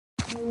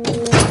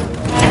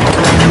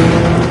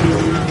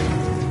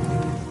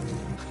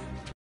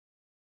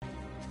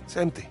It's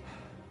empty.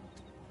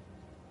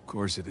 Of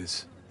course it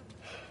is.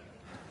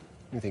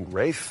 You think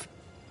Rafe?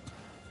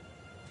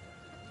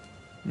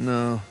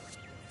 No.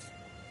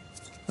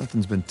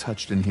 Nothing's been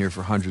touched in here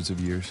for hundreds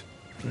of years.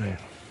 Right.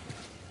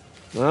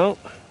 Well,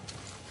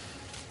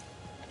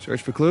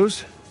 search for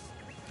clues?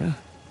 Yeah,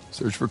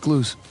 search for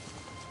clues.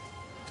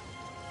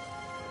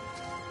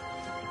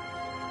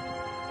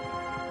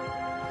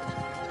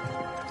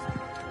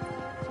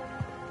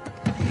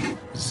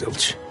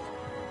 Zilch.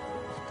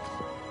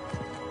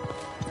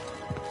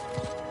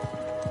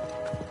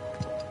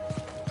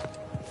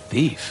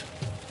 Thief.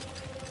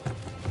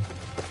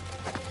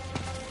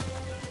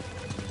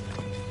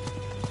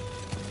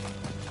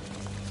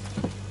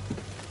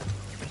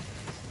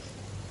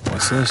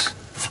 What's this?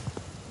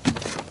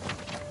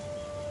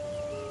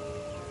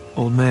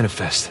 Old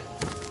manifest.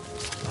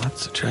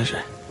 Lots of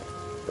treasure.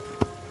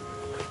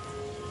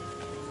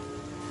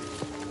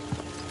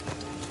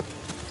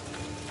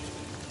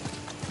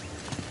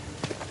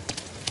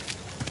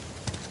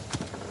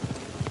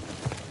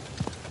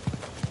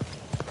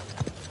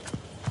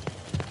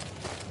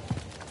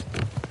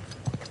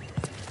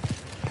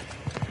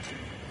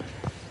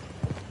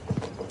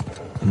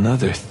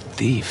 Another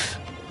thief.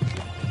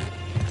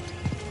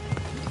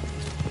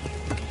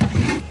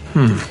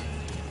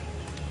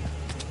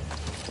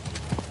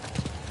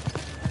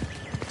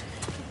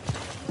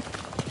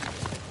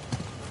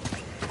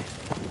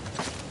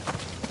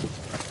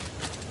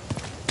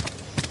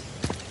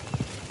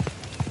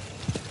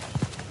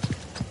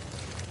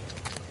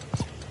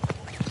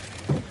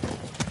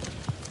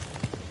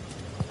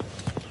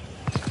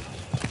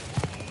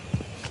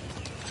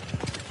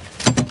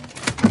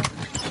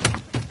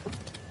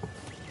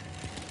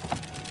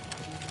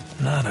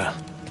 Nada.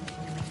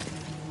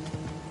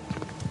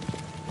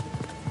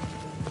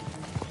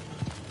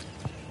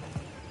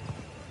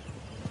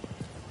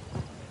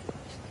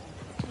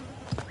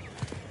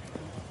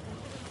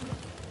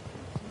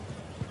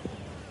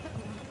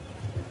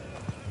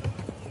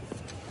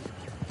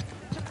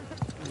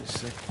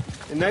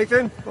 Hey,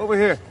 Nathan, over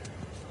here.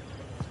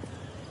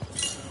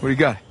 What do you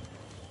got?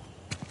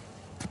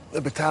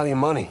 The battalion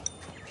money.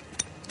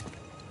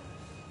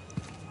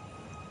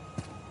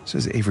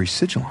 Says Avery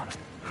sigil on it.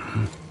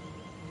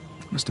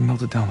 Must have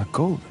melted down the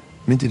gold,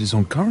 minted his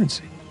own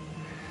currency.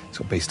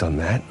 So based on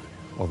that,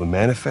 all the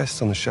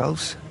manifests on the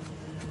shelves,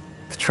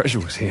 the treasure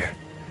was here.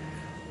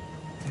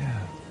 Yeah.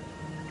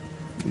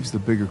 Leaves the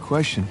bigger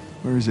question.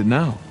 Where is it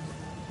now?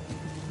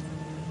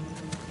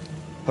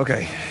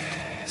 Okay,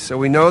 so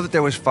we know that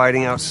there was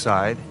fighting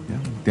outside. Yeah,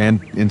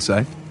 and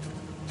inside.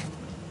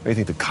 Do you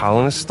think the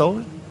colonists stole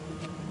it?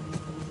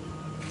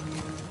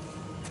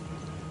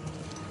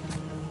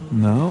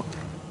 No.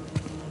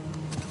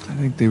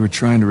 I think they were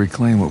trying to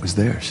reclaim what was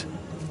theirs.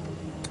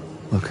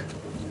 Look.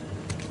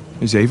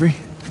 There's Avery.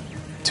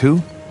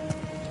 2.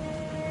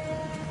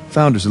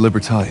 Founders of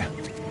Libertalia.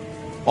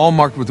 All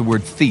marked with the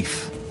word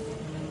thief.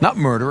 Not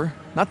murderer,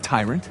 not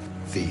tyrant.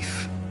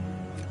 Thief.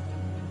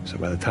 So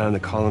by the time the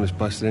colonists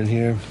busted in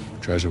here,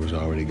 treasure was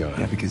already gone.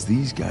 Yeah, because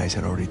these guys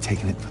had already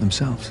taken it for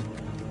themselves.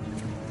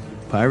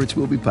 Pirates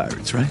will be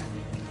pirates, right?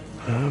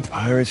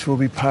 Pirates will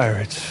be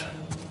pirates.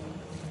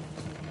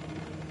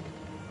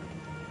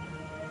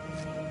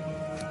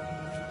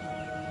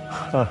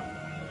 Huh.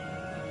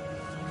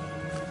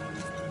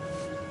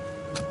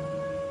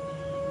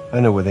 I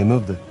know where they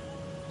moved it.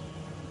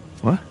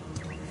 What?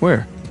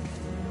 Where?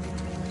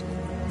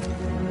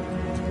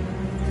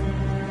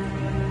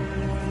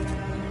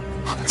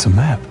 It's a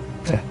map.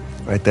 Yeah,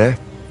 right there.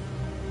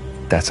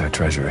 That's our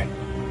treasury.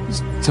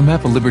 It's a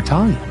map of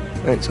Libertalia.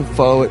 Right, so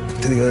follow it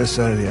to the other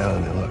side of the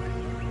island there, look.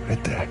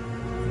 Right there.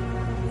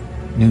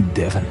 New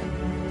Devon.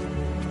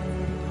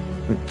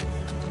 But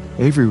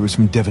Avery was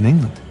from Devon,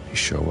 England. He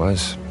sure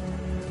was.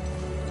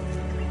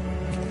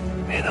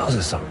 Man, those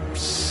are some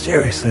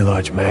seriously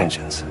large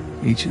mansions.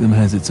 Each of them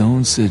has its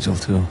own sigil,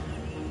 too.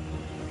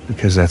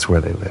 Because that's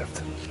where they lived.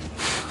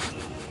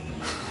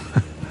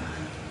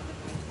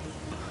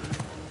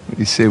 What do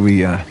you say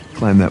we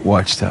climb that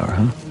watchtower,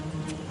 huh?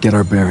 Get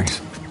our bearings.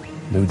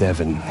 New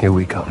Devon, here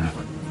we come.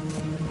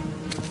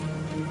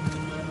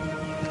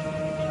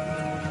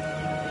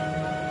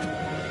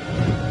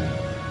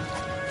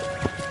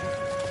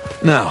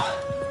 Now,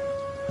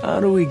 how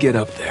do we get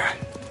up there?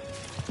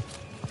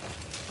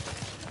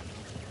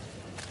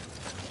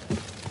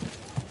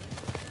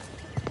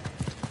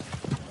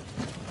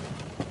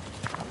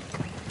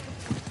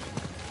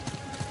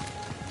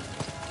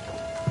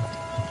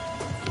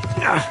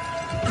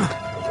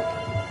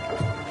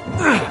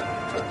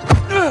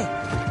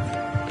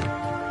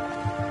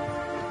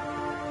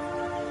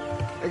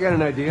 I got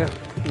an idea.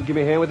 Can you give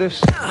me a hand with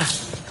this?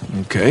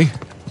 Okay.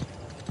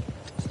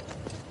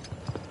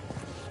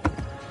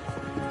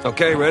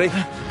 Okay, ready?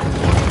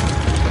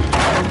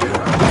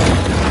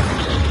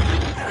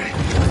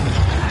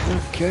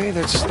 Okay,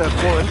 that's step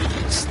 1.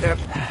 Step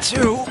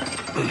 2.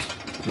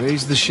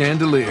 Raise the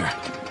chandelier.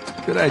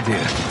 Good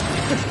idea.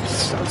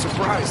 Sound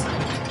surprised.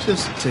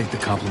 Just take the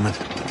compliment.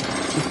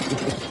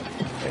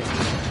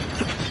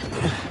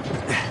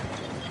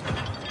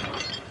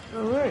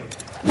 All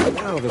right.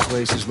 Now the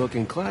place is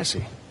looking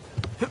classy.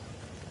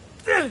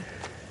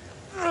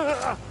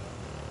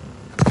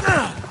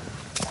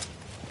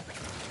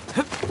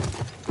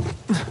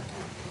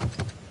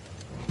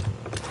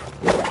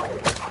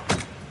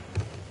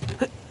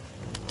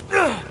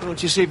 Why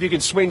don't you see if you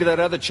can swing to that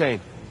other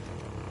chain?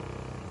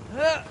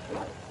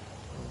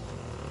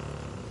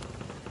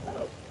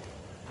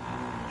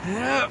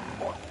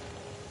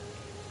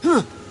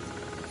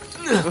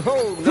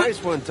 Oh,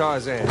 nice one,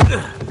 Tarzan.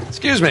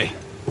 Excuse me.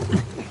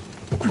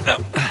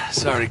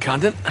 Sorry,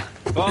 Condon.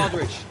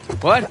 Baldridge.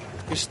 What?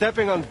 You're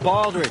stepping on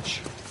Baldridge.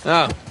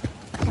 Oh,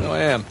 so I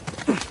am.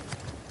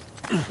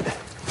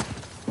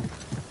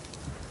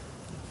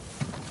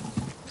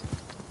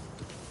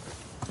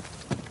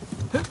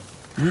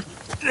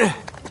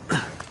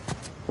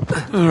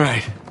 All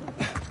right,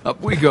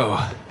 up we go.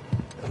 I'm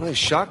really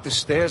shocked the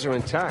stairs are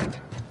intact.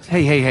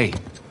 Hey.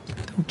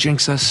 Don't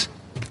jinx us.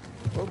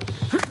 Oops.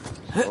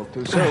 Spoke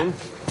too soon.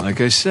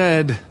 Like I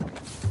said.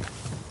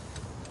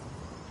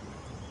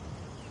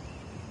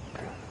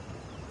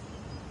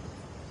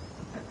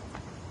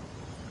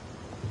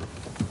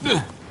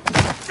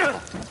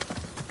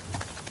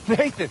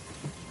 Nathan,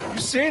 you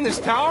seeing this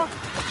tower?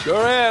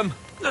 Sure am.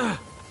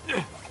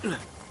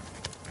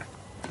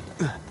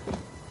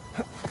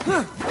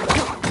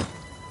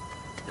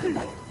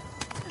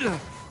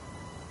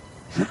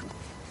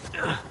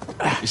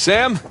 You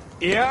Sam?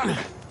 Yeah.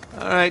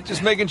 All right,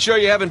 just making sure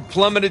you haven't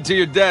plummeted to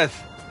your death.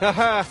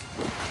 Haha.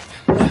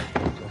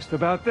 Just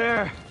about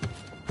there.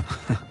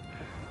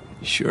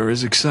 Sure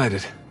is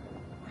excited.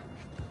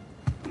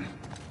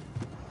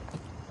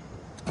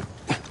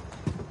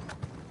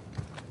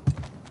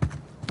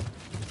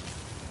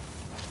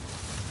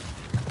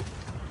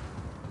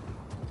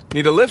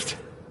 Need a lift?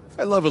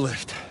 I love a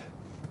lift.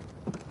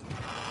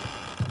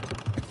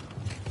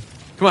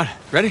 Come on,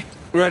 ready?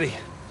 Ready.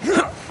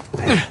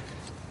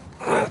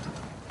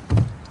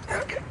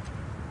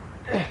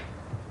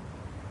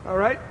 All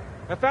right,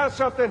 I found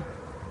something.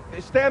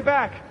 Hey, stand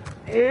back.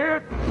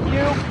 Here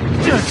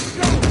you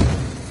just go.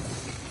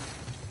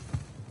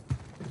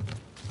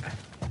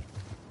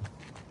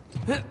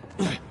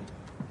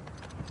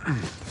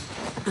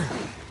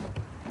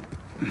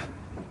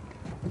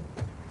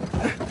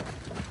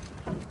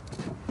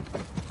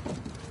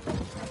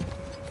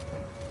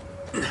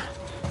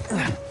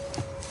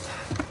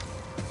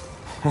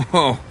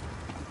 Oh.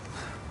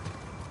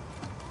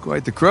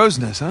 Quite the crow's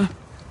nest, huh?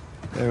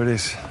 There it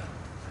is.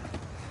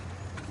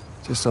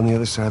 Just on the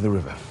other side of the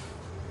river.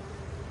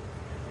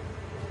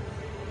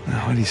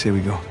 Now, what do you say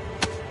we go?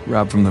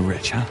 Rob from the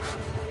rich, huh?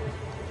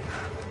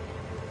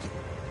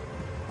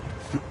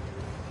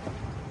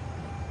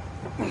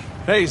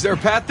 Hey, is there a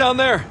path down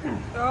there?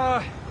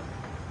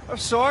 Of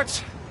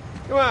sorts.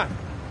 Come on.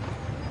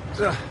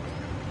 So,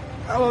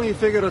 how long you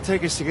figure it'll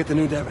take us to get to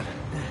New Devon?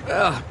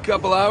 Well, a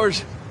couple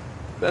hours.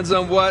 Depends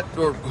on what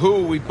or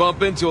who we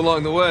bump into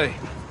along the way.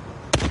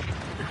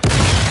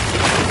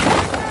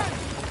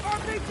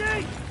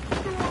 RPG!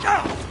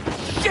 Oh,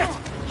 shit!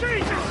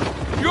 Jesus!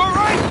 You all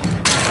right?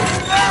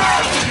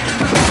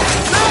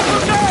 No,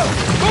 look out!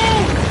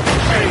 Move!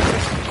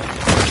 Jesus!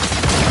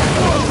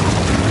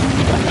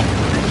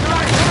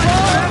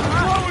 They're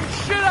blowing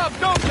shit up,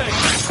 don't they?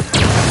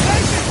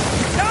 Nathan!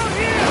 Down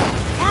here!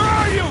 Where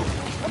are you?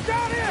 I'm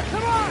down here!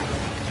 Come on!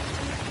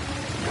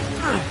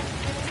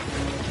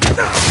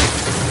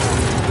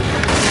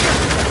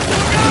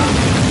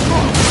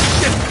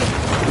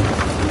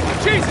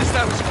 Jesus,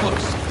 that was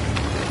close.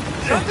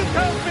 Something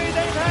tells me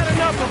they've had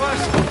enough of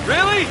us.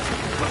 Really?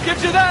 What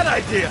gives you that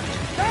idea?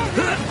 Down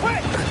here,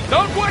 quick!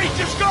 Don't wait,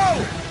 just go!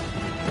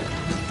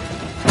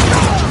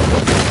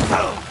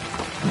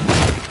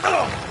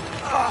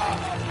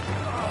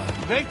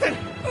 Nathan!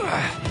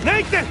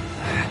 Nathan!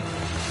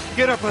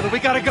 Get up, brother. We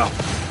gotta go.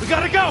 We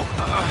gotta go!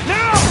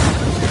 Now!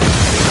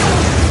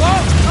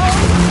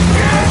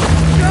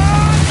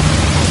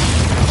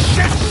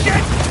 Shit!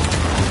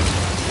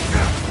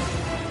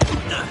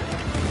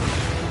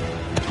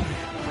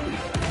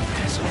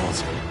 Assholes.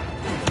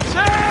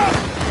 Sam!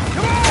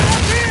 Come on,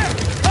 up here!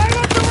 Climb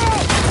up the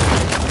rope!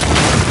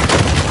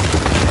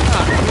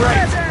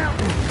 Great.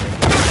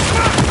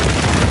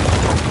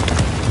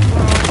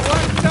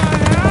 What the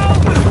hell?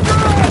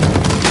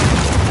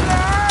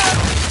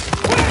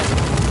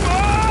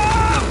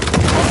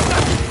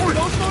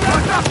 Don't slow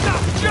down!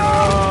 Stop!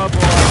 Oh,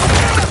 boy.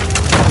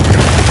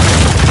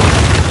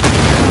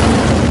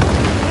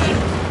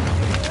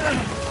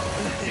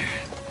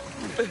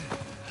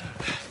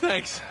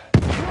 Thanks.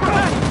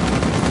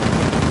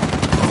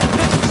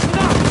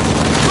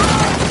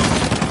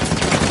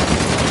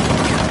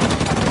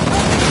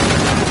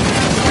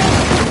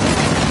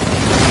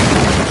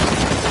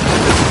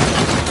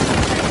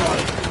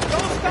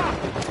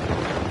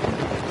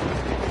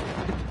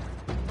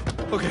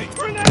 Okay.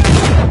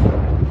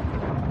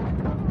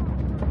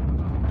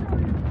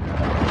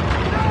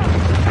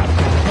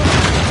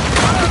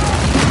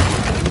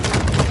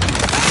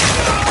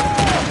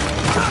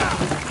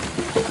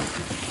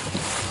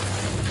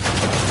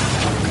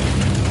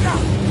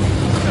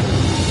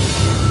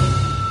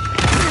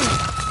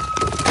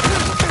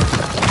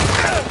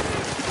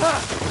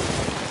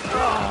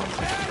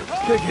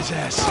 his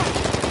ass.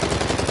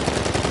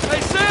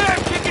 Hey,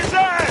 Sam! Kick his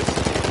ass!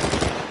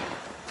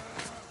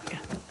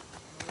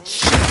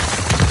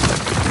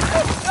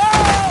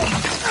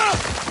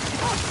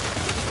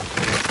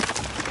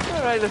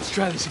 All right, let's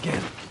try this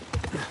again.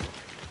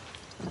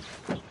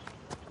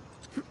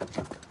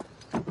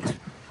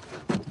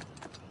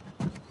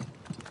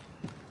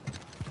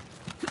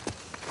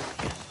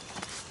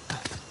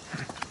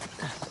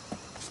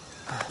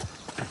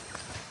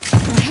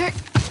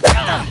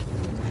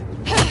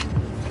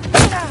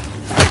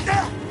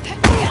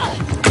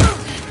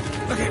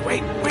 Okay,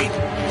 wait.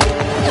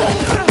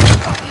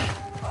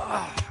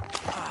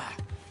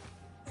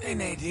 Hey,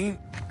 Nadine.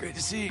 Great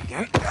to see you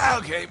again.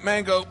 Okay,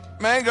 mango.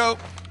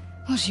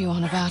 What are you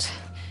on about?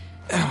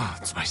 Oh,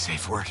 it's my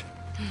safe word.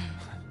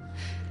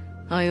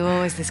 Are you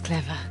always this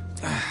clever?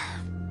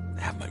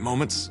 Have my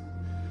moments.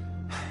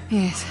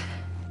 Yes.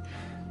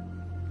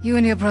 You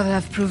and your brother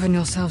have proven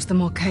yourselves the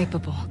more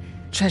capable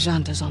treasure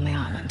hunters on the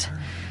island.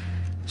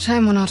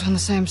 Shame we're not on the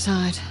same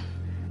side.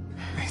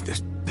 Hey,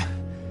 there's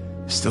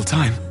still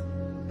time.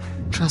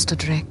 Trust a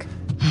Drake.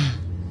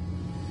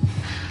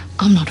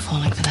 I'm not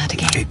falling for that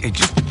again. Hey,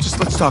 just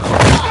let's talk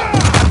about it.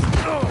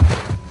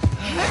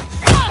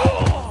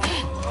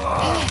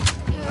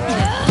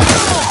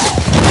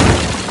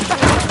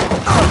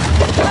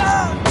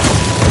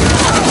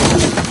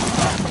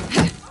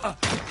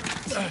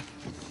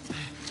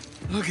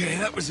 Okay,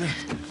 that was a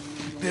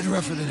bit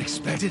rougher than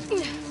expected.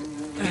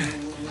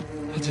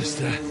 I'll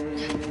just,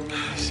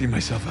 see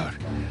myself out.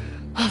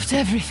 After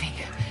everything,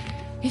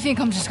 you think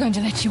I'm just going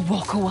to let you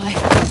walk away?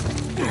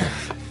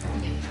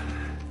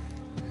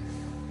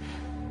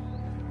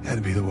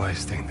 That'd be the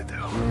wise thing to do.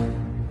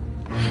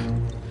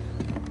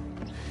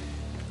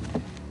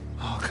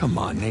 Oh, come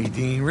on,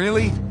 Nadine,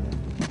 really?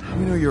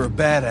 We know you're a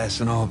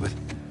badass and all, but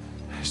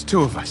there's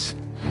two of us.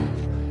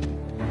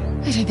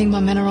 I don't think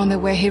my men are on their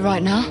way here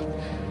right now.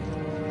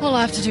 All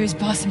I have to do is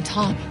buy some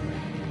time.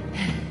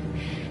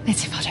 Let's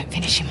see if I don't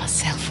finish him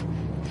myself.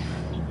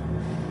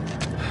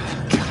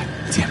 God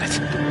damn it.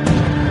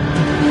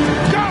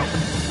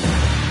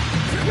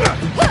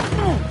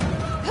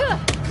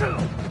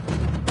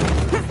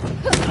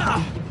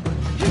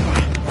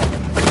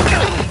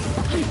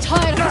 I'm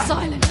tired of this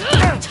island.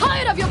 I'm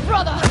tired of your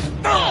brother.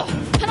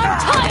 And I'm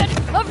tired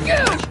of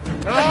you.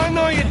 I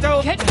know you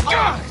don't. Get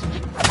off!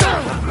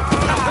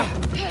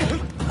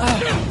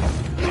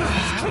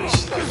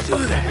 Do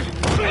that.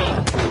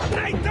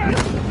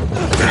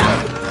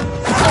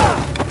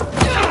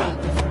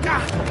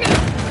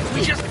 We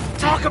just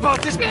talk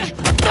about this. I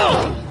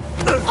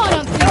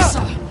don't think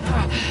so.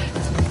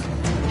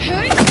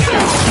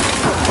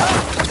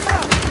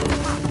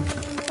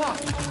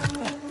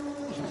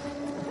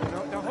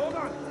 Now hold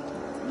on.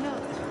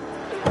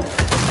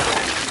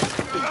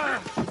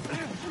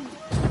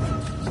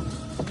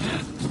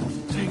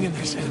 Hang in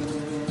there, Sam.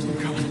 I'm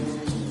coming.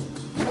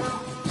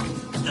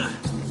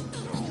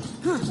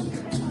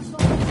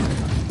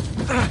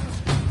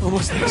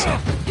 Almost there,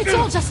 Sam. It's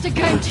all just a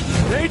game to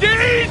you.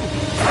 Nadine!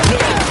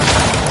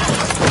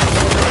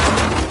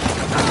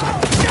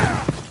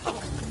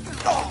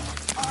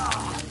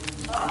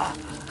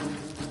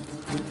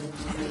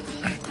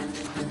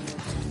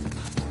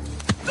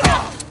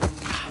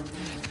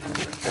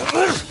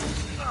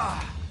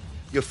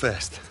 You're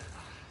fast,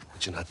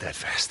 but you're not that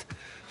fast.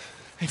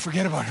 Hey,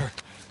 forget about her.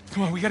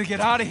 Come on, we gotta get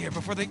out of here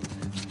before they...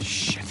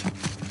 Shit.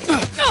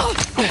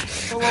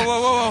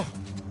 Whoa.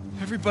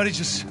 Everybody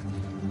just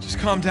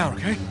calm down,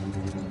 okay?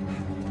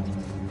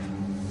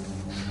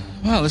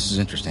 Well, this is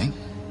interesting.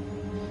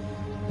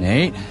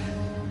 Nate?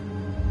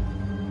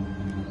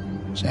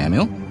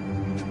 Samuel?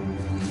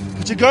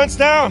 Put your guns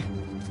down!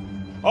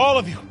 All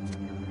of you.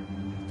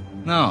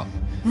 No.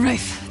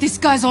 Rafe, this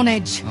guy's on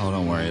edge. Oh,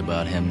 don't worry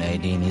about him,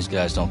 Nadine. These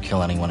guys don't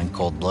kill anyone in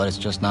cold blood. It's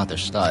just not their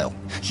style.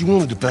 You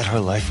willing to bet her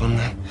life on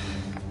that?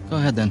 Go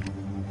ahead, then.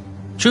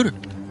 Shoot her.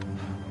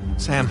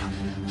 Sam.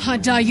 I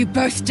die, you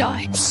both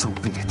die. So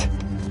be it.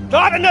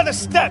 Not another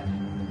step!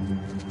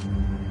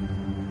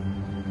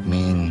 You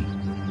mean...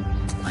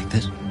 like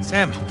this?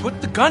 Sam,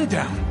 put the gun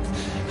down.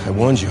 I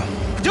warned you.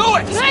 Do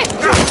it!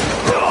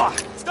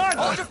 It's done!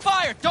 Hold your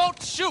fire!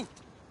 Don't shoot!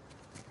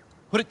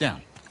 Put it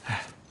down.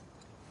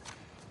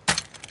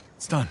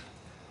 It's done.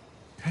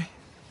 Okay?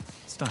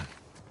 It's done.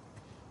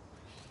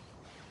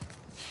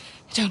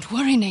 Don't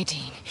worry,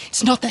 Nadine.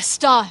 It's not their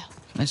style.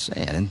 I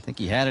say, I didn't think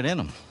he had it in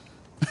him.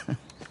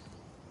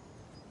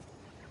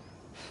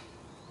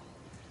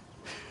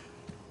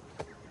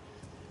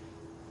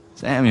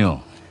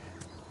 Samuel.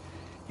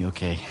 You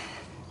okay?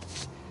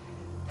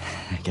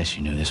 I guess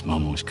you knew this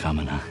moment was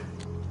coming, huh?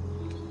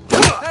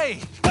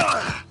 Hey!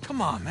 Come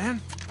on, man.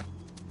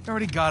 You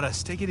already got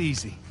us. Take it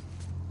easy.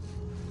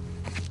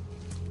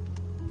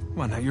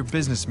 Come on, now, you're a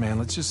businessman.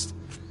 Let's just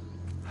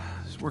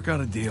work out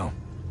a deal.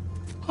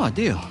 Oh, a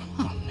deal.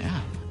 Oh,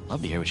 yeah.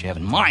 Love to hear what you have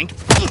in mind.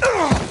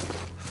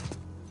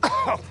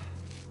 Oh,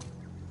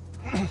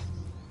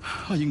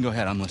 you can go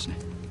ahead. I'm listening.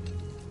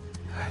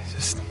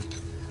 Just...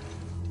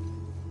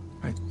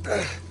 Right.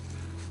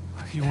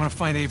 You want to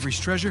find Avery's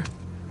treasure?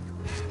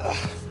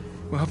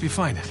 We'll help you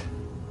find it.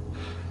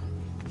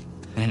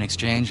 And in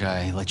exchange,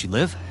 I let you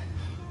live?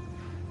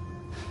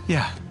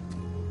 Yeah.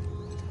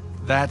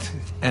 That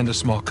and a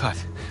small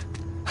cut.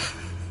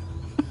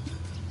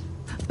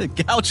 The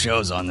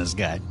gauchos on this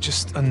guy.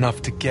 Just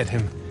enough to get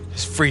him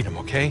his freedom,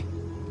 okay?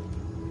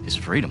 His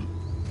freedom?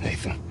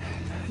 Nathan.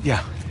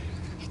 Yeah.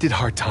 He did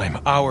hard time.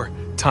 Our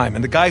time.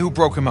 And the guy who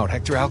broke him out,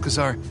 Hector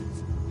Alcazar,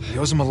 he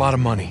owes him a lot of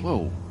money.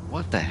 Whoa,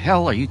 what the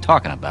hell are you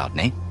talking about,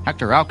 Nate?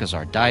 Hector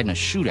Alcazar died in a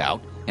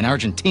shootout in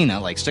Argentina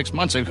like 6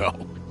 months ago.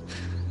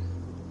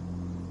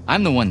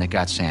 I'm the one that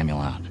got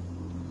Samuel out.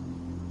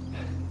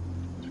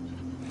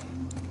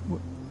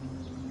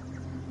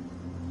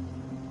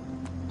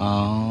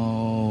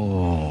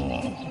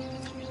 Oh.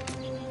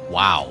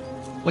 Wow.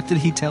 What did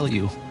he tell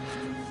you?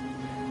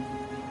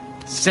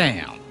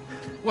 Sam,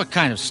 what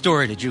kind of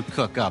story did you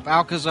cook up?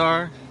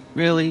 Alcazar?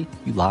 Really?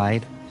 You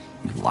lied?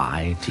 You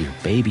lied to your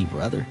baby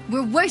brother?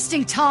 We're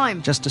wasting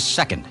time. Just a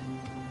second.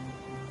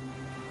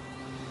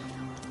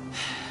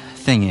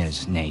 Thing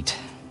is, Nate,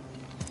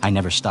 I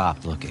never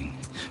stopped looking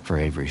for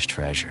Avery's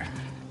treasure.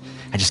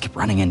 I just kept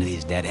running into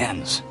these dead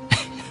ends.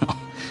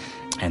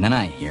 And then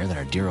I hear that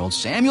our dear old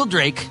Samuel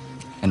Drake,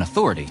 an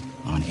authority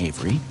on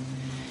Avery,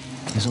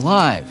 is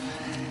alive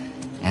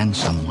and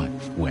somewhat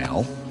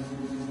well.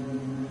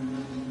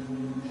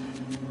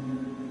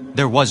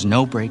 There was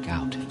no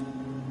breakout.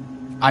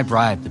 I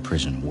bribed the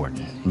prison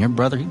warden, and your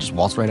brother, he just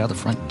waltzed right out the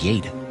front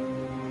gate.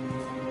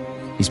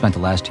 He spent the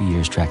last 2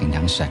 years tracking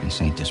down a second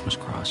St. Dismas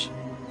cross.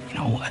 You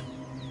know what?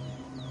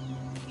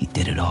 He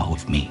did it all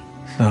with me.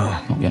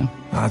 Oh, Oh, yeah?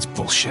 that's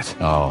bullshit.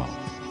 Oh.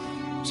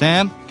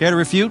 Sam, care to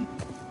refute?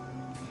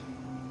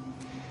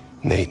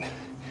 Nate.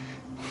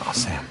 Oh,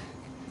 Sam.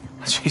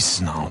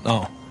 Jesus,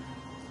 no.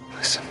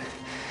 Listen.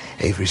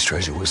 Avery's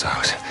treasure was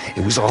ours.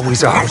 It was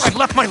always ours. I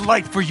left my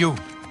life for you.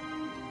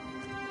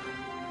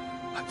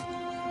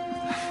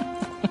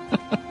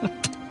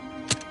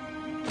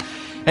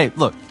 Hey,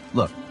 look,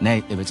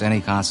 Nate, if it's any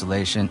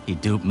consolation, he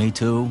duped me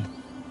too.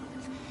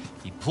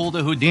 He pulled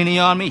a Houdini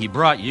on me, he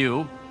brought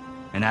you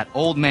and that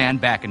old man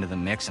back into the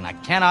mix, and I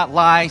cannot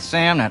lie,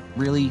 Sam, that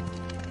really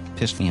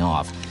pissed me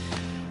off.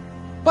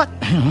 But,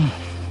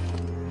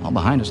 all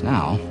behind us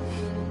now.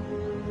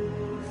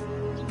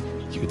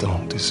 You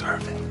don't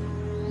deserve it.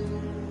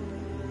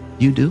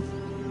 You do?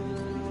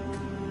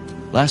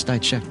 Last I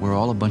checked, we're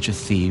all a bunch of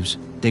thieves,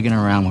 digging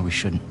around where we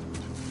shouldn't.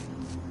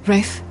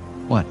 Rafe,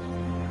 What?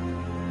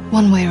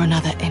 one way or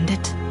another, end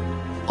it,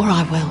 or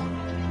I will.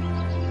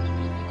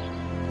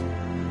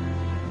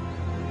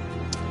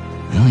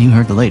 Well, you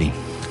heard the lady.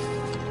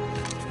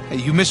 Hey,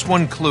 you miss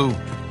one clue,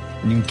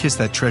 and you can kiss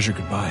that treasure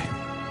goodbye.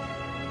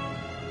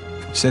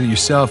 You said it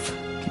yourself,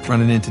 keep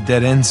running into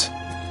dead ends.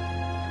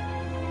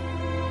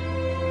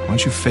 Why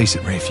don't you face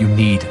it, Rafe? You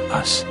need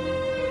us.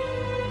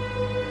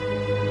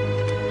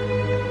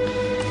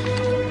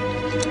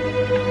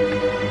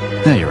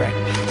 No, you're right.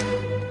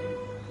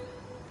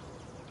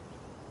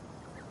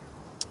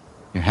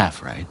 You're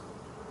half right.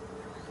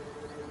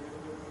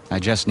 I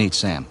just need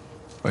Sam.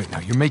 Wait, now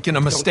you're making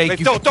a mistake.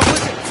 Don't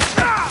listen!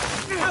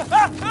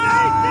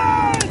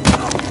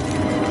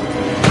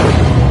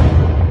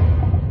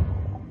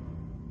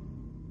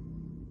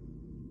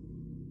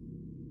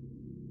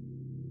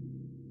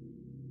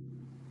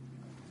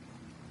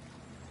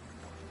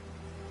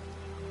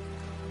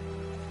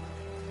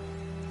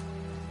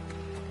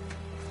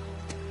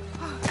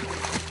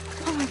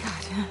 Oh my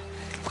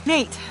God.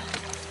 Nate.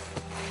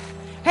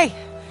 Hey,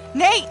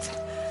 Nate!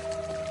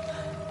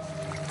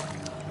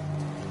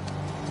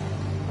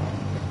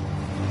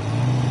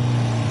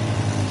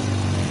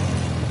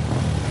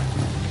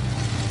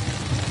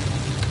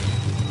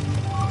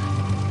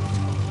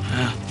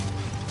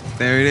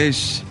 There it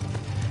is.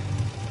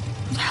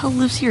 Who the hell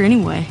lives here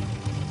anyway?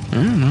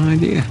 No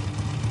idea.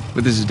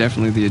 But this is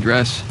definitely the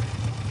address.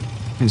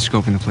 Been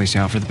scoping the place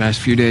out for the past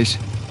few days.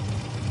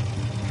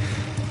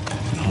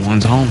 No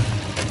one's home.